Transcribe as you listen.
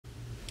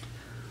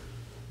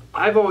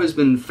I've always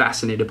been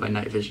fascinated by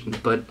night vision,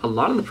 but a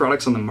lot of the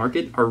products on the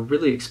market are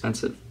really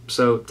expensive.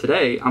 So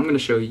today I'm going to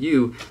show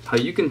you how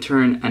you can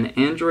turn an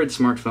Android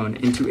smartphone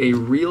into a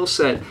real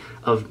set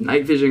of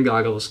night vision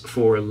goggles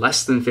for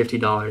less than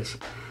 $50.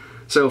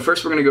 So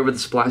first we're going to go over the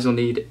supplies you'll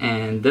need,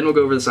 and then we'll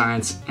go over the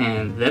science,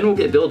 and then we'll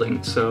get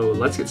building. So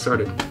let's get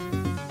started.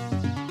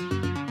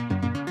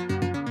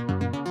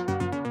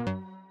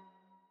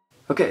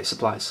 Okay,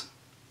 supplies.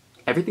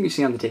 Everything you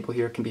see on the table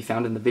here can be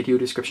found in the video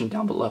description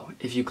down below.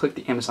 If you click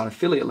the Amazon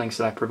affiliate links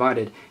that I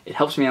provided, it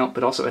helps me out,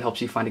 but also it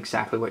helps you find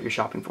exactly what you're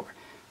shopping for.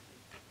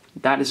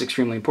 That is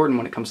extremely important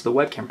when it comes to the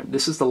web camera.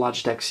 This is the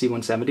Logitech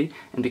C170,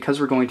 and because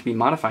we're going to be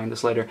modifying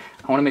this later,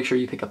 I want to make sure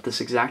you pick up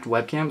this exact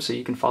webcam so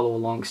you can follow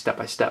along step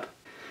by step.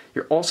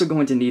 You're also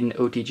going to need an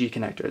OTG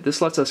connector.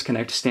 This lets us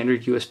connect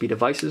standard USB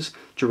devices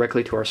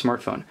directly to our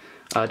smartphone.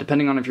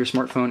 Depending on if your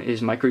smartphone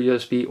is micro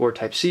USB or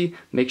Type-C,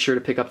 make sure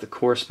to pick up the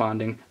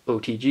corresponding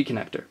OTG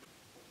connector.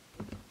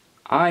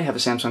 I have a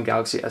Samsung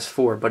Galaxy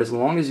S4, but as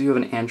long as you have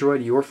an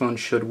Android, your phone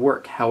should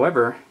work.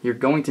 However, you're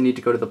going to need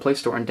to go to the Play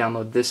Store and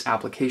download this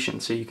application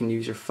so you can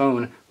use your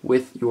phone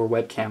with your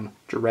webcam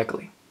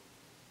directly.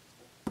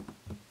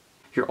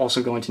 You're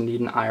also going to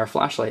need an IR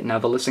flashlight. Now,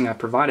 the listing I've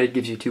provided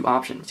gives you two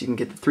options. You can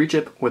get the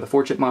 3-chip or the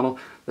 4-chip model.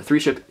 The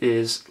 3-chip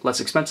is less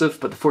expensive,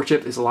 but the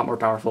 4-chip is a lot more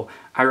powerful.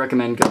 I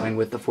recommend going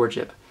with the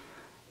 4-chip.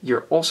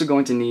 You're also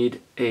going to need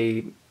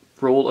a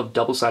roll of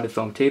double-sided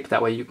foam tape.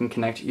 That way you can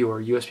connect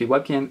your USB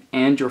webcam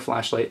and your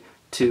flashlight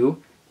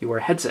to your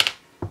headset.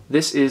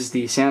 This is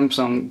the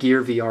Samsung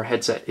Gear VR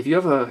headset. If you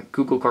have a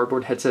Google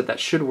Cardboard headset, that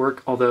should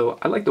work, although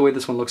I like the way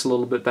this one looks a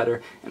little bit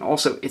better, and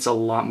also it's a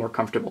lot more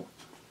comfortable.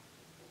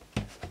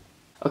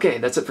 Okay,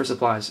 that's it for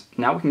supplies.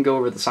 Now we can go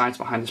over the science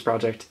behind this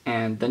project,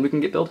 and then we can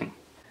get building.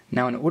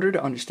 Now, in order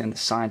to understand the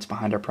science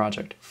behind our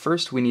project,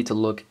 first we need to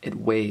look at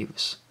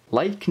waves.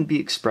 Light can be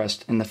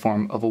expressed in the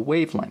form of a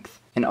wavelength.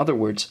 In other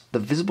words, the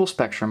visible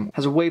spectrum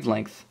has a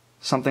wavelength,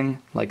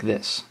 something like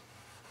this.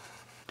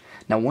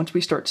 Now, once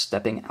we start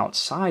stepping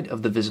outside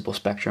of the visible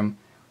spectrum,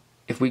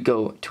 if we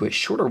go to a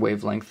shorter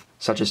wavelength,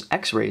 such as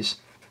X-rays,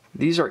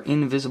 these are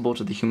invisible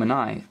to the human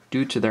eye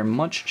due to their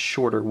much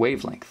shorter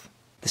wavelength.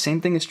 The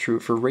same thing is true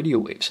for radio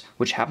waves,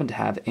 which happen to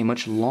have a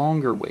much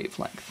longer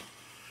wavelength,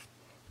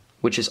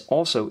 which is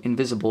also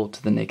invisible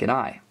to the naked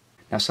eye.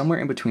 Now, somewhere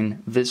in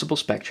between visible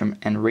spectrum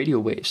and radio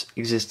waves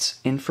exists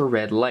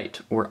infrared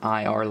light, or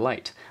IR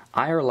light.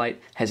 IR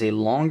light has a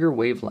longer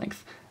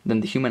wavelength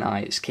than the human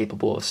eye is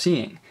capable of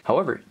seeing.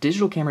 However,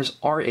 digital cameras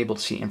are able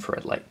to see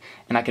infrared light,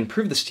 and I can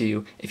prove this to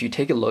you if you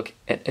take a look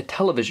at a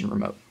television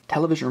remote.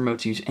 Television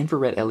remotes use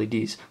infrared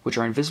LEDs, which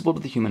are invisible to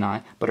the human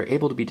eye, but are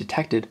able to be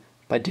detected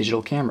by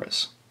digital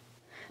cameras.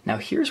 Now,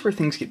 here's where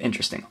things get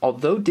interesting.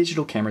 Although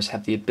digital cameras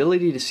have the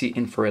ability to see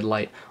infrared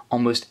light,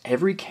 almost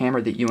every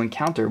camera that you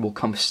encounter will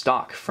come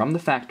stock from the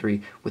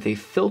factory with a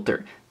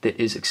filter that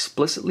is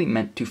explicitly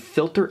meant to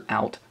filter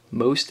out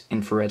most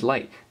infrared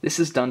light. This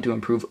is done to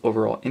improve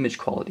overall image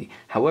quality.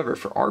 However,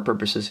 for our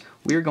purposes,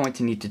 we are going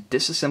to need to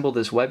disassemble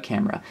this web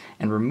camera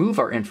and remove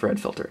our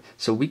infrared filter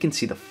so we can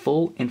see the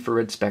full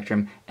infrared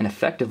spectrum and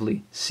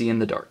effectively see in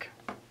the dark.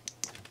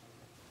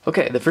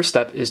 Okay, the first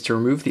step is to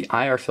remove the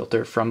IR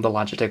filter from the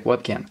Logitech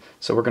webcam.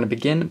 So we're going to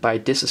begin by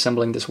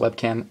disassembling this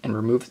webcam and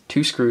remove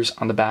 2 screws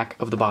on the back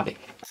of the body.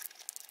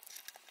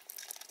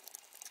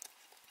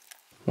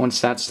 Once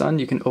that's done,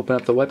 you can open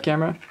up the web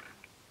camera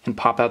and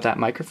pop out that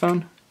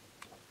microphone.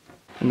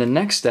 And the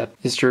next step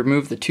is to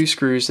remove the 2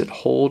 screws that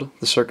hold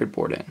the circuit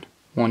board in.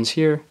 One's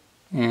here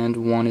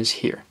and one is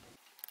here.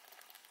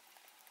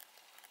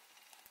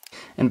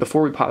 And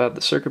before we pop out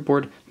the circuit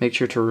board, make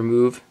sure to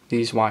remove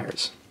these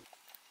wires.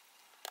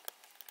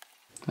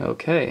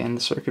 Okay, and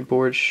the circuit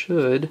board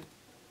should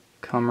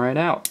come right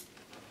out.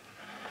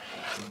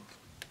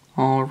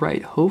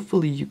 Alright,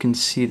 hopefully you can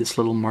see this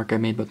little mark I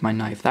made with my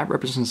knife. That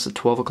represents the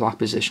 12 o'clock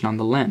position on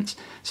the lens.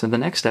 So the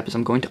next step is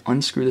I'm going to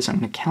unscrew this. I'm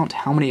going to count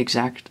how many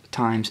exact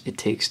times it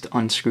takes to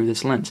unscrew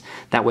this lens.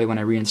 That way when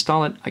I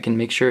reinstall it, I can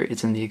make sure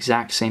it's in the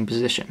exact same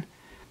position.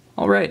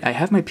 Alright, I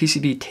have my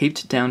PCB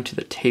taped down to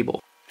the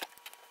table.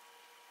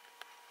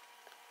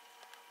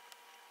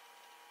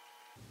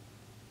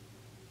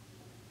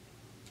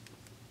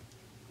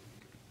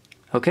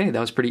 Okay, that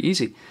was pretty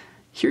easy.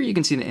 Here you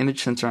can see the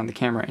image sensor on the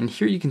camera, and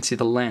here you can see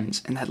the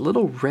lens, and that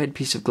little red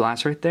piece of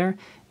glass right there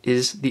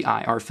is the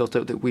IR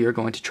filter that we are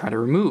going to try to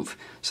remove.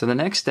 So the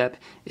next step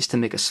is to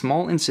make a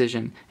small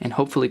incision and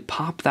hopefully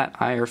pop that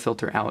IR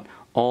filter out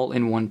all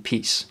in one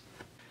piece.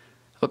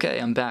 Okay,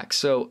 I'm back.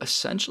 So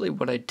essentially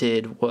what I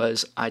did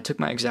was I took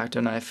my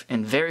X-Acto knife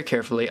and very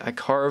carefully I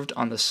carved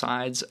on the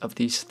sides of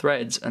these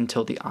threads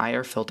until the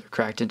IR filter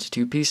cracked into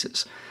 2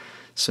 pieces.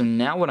 So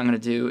now what I'm going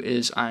to do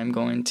is I'm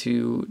going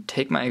to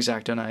take my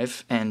X-Acto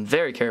knife and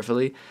very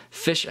carefully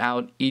fish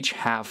out each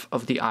half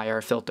of the IR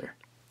filter.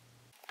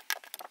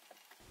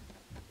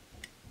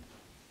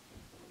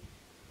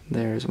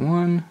 There's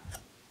one.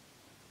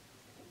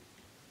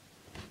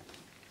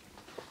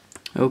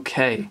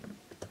 Okay,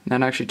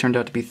 that actually turned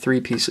out to be 3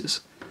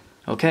 pieces.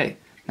 Okay,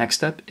 next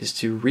step is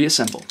to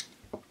reassemble.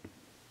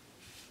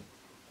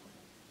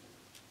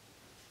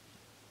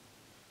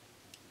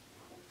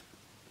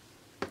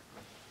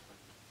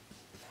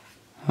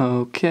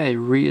 Okay,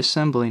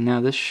 reassembly. Now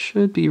this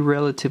should be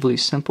relatively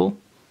simple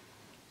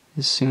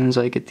as soon as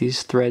I get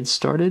these threads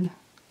started.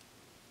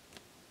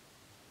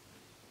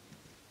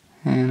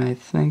 And I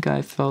think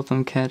I felt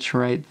them catch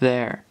right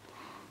there.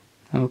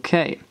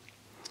 Okay,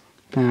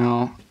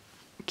 now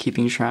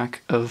keeping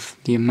track of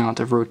the amount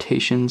of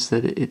rotations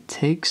that it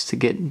takes to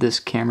get this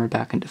camera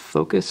back into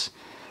focus,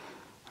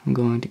 I'm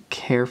going to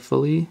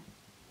carefully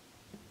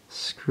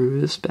screw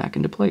this back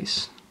into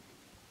place.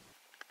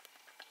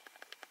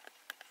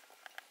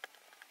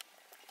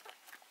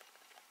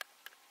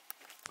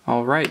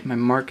 Alright, my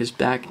mark is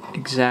back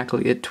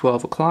exactly at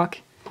 12 o'clock,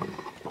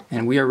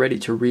 and we are ready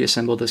to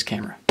reassemble this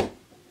camera.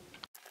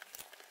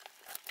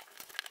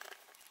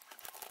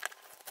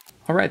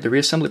 Alright, the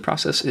reassembly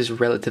process is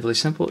relatively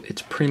simple.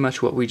 It's pretty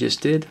much what we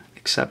just did,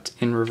 except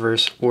in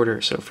reverse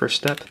order. So first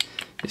step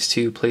is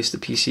to place the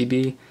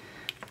PCB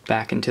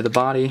back into the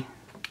body.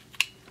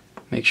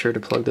 Make sure to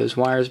plug those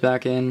wires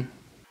back in.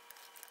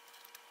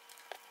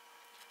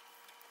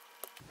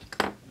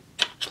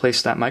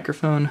 Place that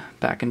microphone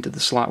back into the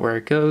slot where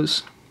it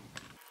goes.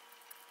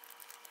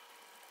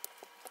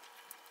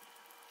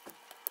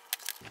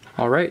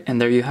 Alright, and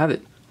there you have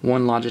it.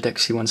 One Logitech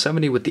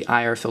C170 with the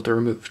IR filter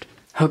removed.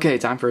 Okay,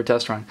 time for a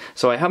test run.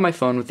 So I have my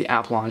phone with the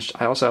app launched.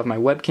 I also have my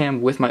webcam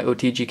with my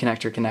OTG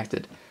connector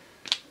connected.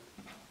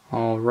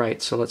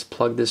 Alright, so let's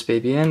plug this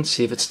baby in,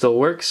 see if it still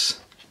works.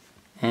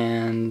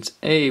 And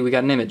hey, we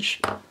got an image.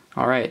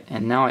 Alright,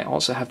 and now I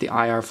also have the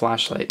IR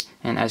flashlight.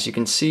 And as you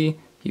can see,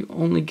 you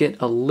only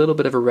get a little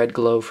bit of a red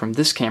glow from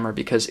this camera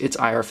because its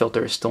IR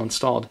filter is still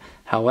installed.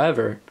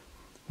 However,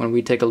 when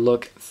we take a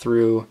look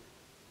through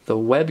the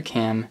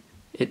webcam,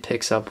 it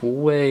picks up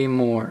way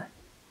more.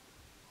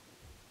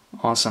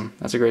 Awesome,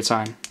 that's a great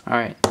sign.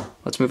 Alright,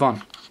 let's move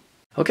on.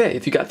 Okay,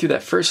 if you got through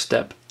that first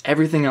step,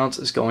 everything else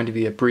is going to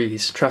be a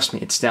breeze. Trust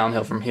me, it's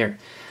downhill from here.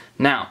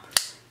 Now,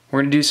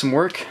 we're going to do some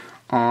work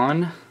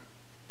on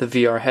the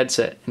VR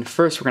headset. And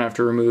first we're going to have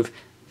to remove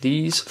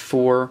these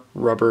 4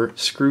 rubber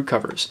screw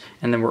covers.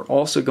 And then we're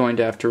also going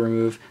to have to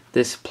remove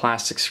this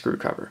plastic screw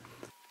cover.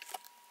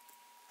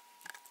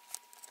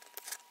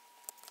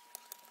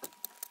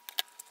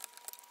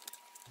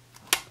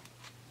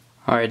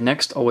 Alright,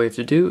 next all we have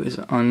to do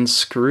is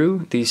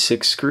unscrew these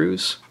 6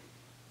 screws.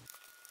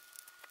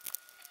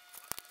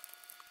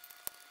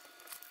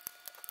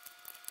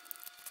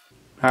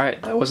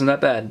 Alright, that wasn't that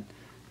bad.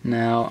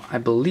 Now, I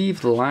believe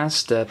the last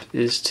step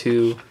is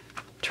to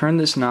turn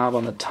this knob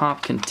on the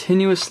top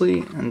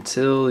continuously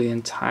until the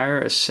entire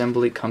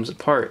assembly comes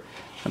apart.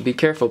 Now be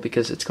careful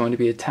because it's going to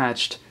be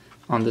attached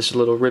on this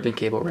little ribbon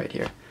cable right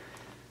here.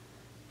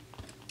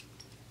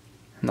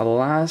 And the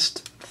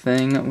last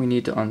thing that we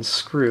need to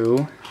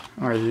unscrew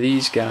are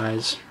these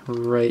guys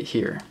right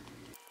here.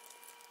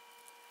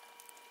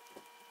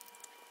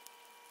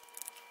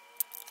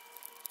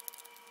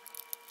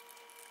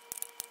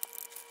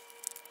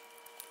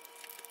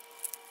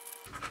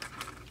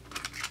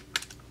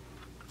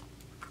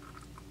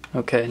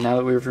 Okay, now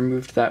that we've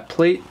removed that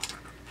plate,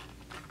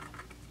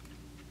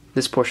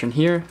 this portion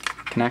here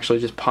can actually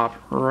just pop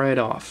right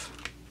off.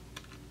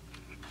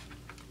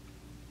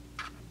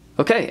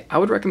 Okay, I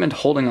would recommend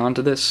holding on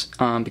to this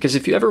because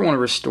if you ever want to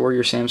restore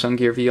your Samsung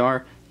Gear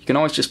VR, you can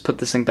always just put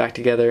this thing back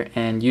together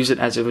and use it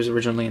as it was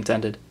originally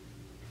intended.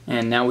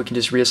 And now we can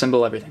just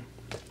reassemble everything.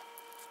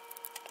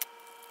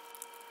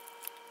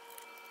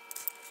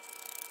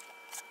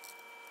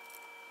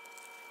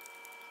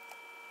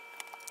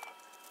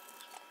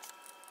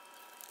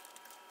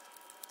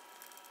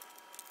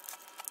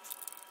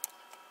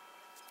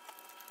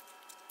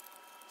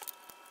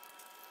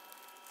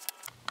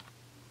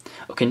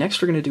 Okay,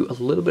 next we're going to do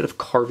a little bit of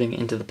carving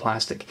into the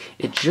plastic.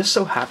 It just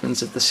so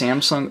happens that the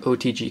Samsung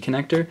OTG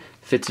connector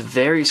fits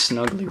very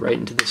snugly right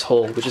into this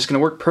hole, which is going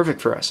to work perfect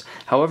for us.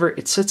 However,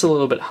 it sits a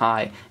little bit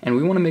high, and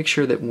we want to make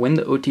sure that when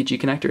the OTG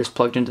connector is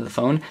plugged into the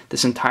phone,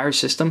 this entire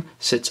system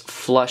sits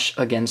flush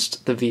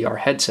against the VR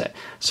headset.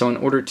 So in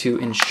order to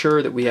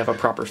ensure that we have a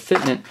proper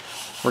fitment,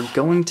 we're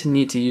going to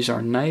need to use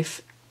our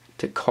knife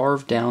to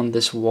carve down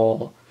this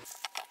wall.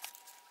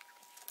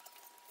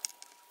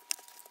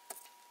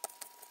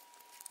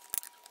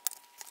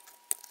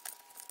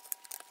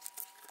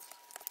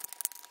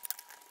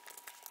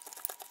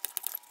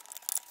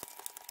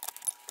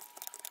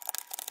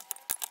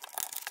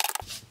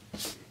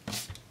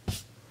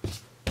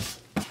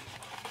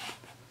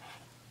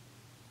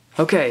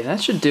 Okay,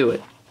 that should do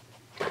it.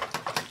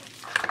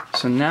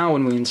 So now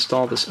when we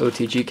install this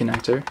OTG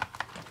connector,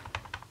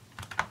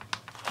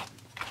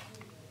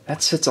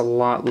 that sits a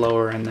lot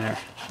lower in there.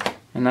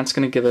 And that's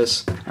going to give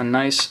us a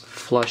nice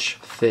flush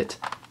fit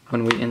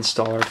when we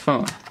install our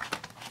phone.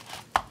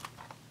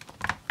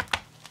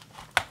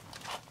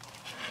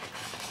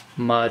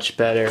 Much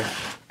better.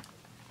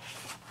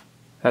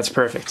 That's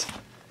perfect.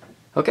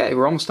 Okay,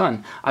 we're almost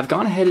done. I've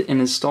gone ahead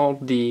and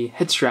installed the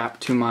head strap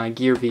to my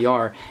Gear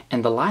VR,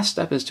 and the last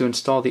step is to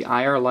install the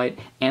IR light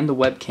and the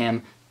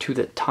webcam to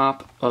the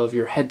top of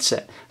your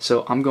headset.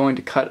 So I'm going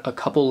to cut a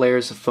couple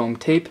layers of foam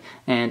tape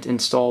and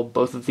install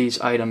both of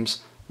these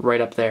items right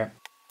up there.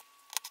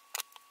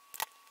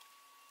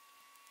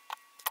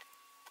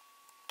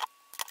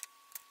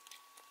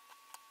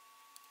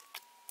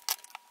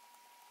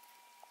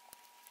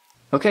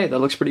 Okay, that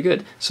looks pretty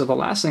good. So the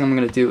last thing I'm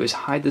going to do is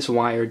hide this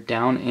wire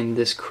down in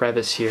this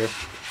crevice here,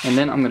 and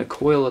then I'm going to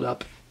coil it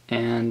up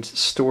and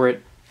store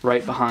it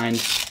right behind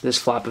this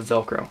flap of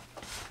Velcro.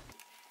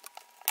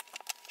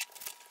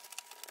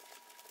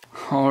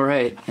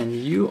 Alright, and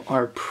you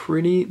are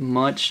pretty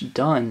much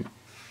done.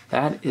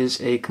 That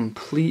is a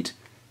complete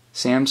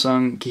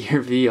Samsung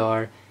Gear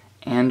VR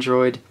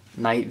Android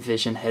night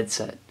vision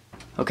headset.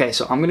 Okay,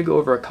 so I'm going to go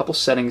over a couple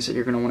settings that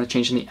you're going to want to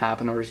change in the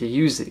app in order to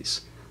use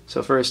these.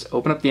 So first,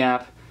 open up the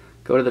app,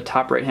 go to the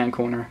top right hand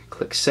corner,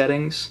 click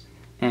Settings,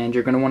 and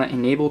you're going to want to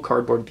enable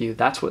cardboard view.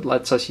 That's what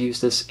lets us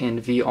use this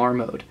in VR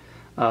mode.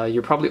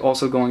 You're probably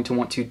also going to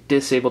want to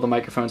disable the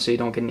microphone so you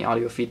don't get any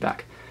audio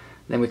feedback.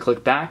 Then we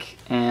click back,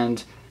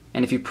 and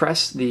if you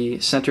press the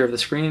center of the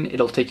screen,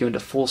 it'll take you into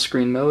full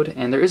screen mode,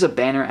 and there is a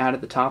banner ad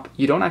at the top.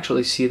 You don't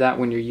actually see that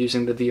when you're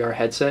using the VR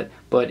headset,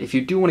 but if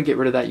you do want to get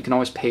rid of that, you can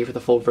always pay for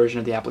the full version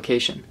of the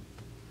application.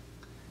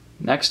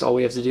 Next, all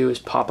we have to do is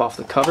pop off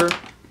the cover,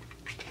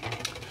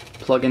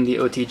 plug in the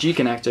OTG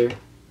connector,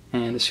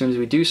 and as soon as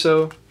we do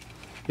so,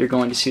 you're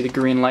going to see the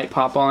green light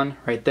pop on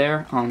right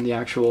there on the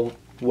actual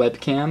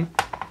webcam.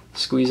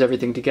 Squeeze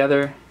everything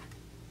together,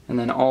 and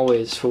then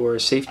always, for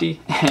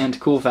safety and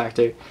cool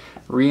factor,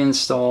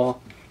 reinstall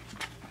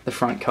the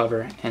front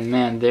cover, and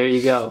man, there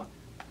you go.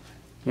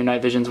 Your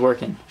night vision's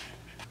working.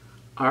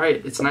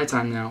 Alright, it's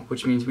nighttime now,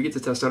 which means we get to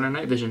test out our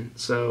night vision.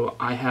 So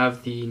I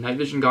have the night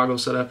vision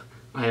goggles set up,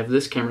 I have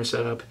this camera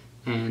set up,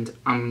 and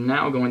I'm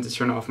now going to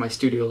turn off my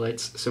studio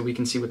lights so we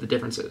can see what the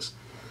difference is.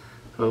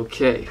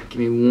 Okay, give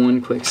me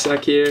one quick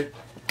sec here.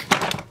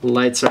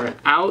 Lights are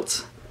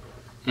out,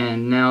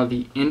 and now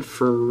the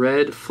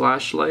infrared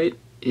flashlight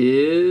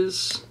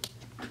is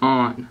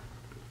on.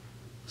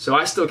 So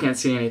I still can't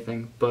see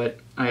anything, but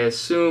I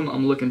assume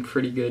I'm looking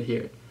pretty good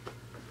here.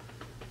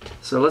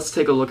 So let's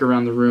take a look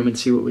around the room and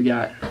see what we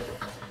got.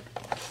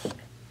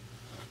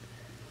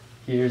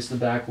 Here's the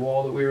back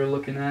wall that we were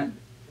looking at,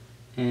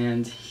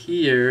 and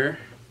here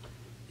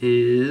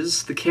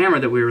is the camera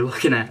that we were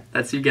looking at.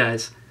 That's you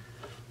guys.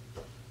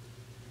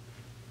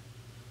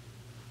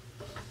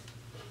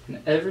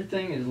 And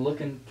everything is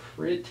looking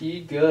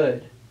pretty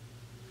good.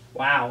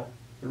 Wow,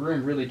 the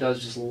room really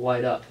does just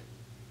light up.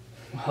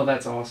 Well,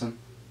 that's awesome.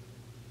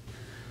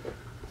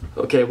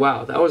 Okay,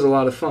 wow, that was a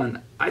lot of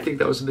fun. I think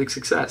that was a big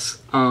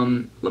success.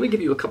 Let me give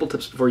you a couple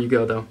tips before you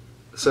go, though.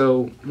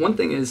 So, one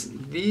thing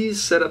is,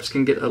 these setups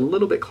can get a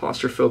little bit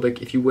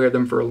claustrophobic if you wear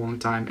them for a long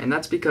time, and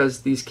that's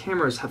because these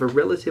cameras have a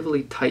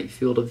relatively tight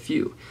field of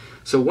view.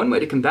 So one way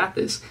to combat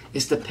this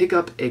is to pick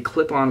up a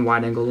clip-on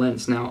wide-angle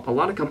lens. Now, a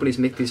lot of companies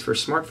make these for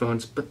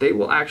smartphones, but they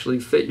will actually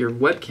fit your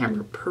web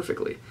camera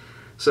perfectly.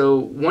 So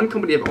one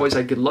company I've always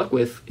had good luck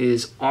with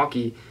is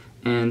Aukey,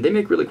 and they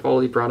make really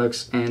quality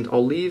products, and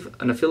I'll leave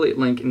an affiliate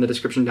link in the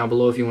description down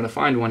below if you want to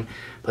find one.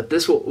 But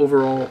this will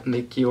overall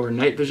make your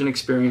night vision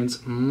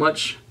experience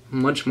much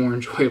more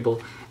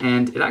enjoyable,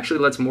 and it actually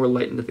lets more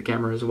light into the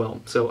camera as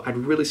well. So I'd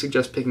really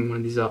suggest picking one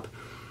of these up.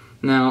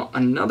 Now,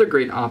 another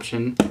great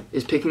option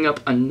is picking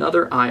up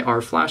another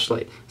IR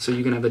flashlight, so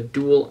you can have a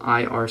dual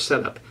IR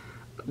setup.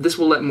 This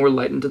will let more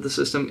light into the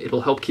system,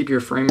 it'll help keep your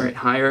frame rate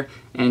higher,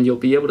 and you'll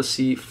be able to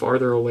see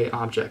farther away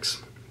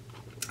objects.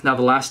 Now,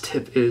 the last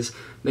tip is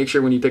make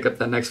sure when you pick up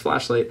that next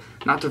flashlight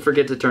not to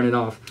forget to turn it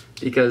off,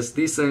 because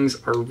these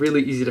things are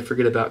really easy to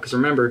forget about, because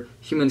remember,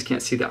 humans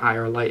can't see the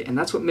IR light, and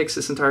that's what makes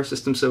this entire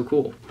system so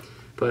cool.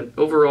 But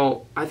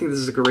overall, I think this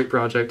is a great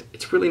project.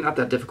 It's really not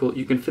that difficult.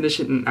 You can finish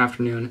it in an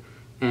afternoon,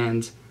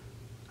 and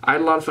I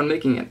had a lot of fun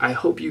making it. I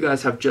hope you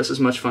guys have just as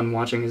much fun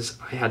watching as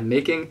I had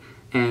making,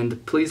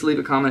 and please leave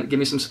a comment, give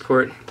me some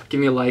support, give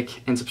me a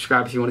like, and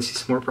subscribe if you want to see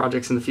some more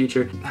projects in the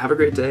future. Have a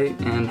great day,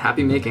 and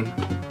happy making!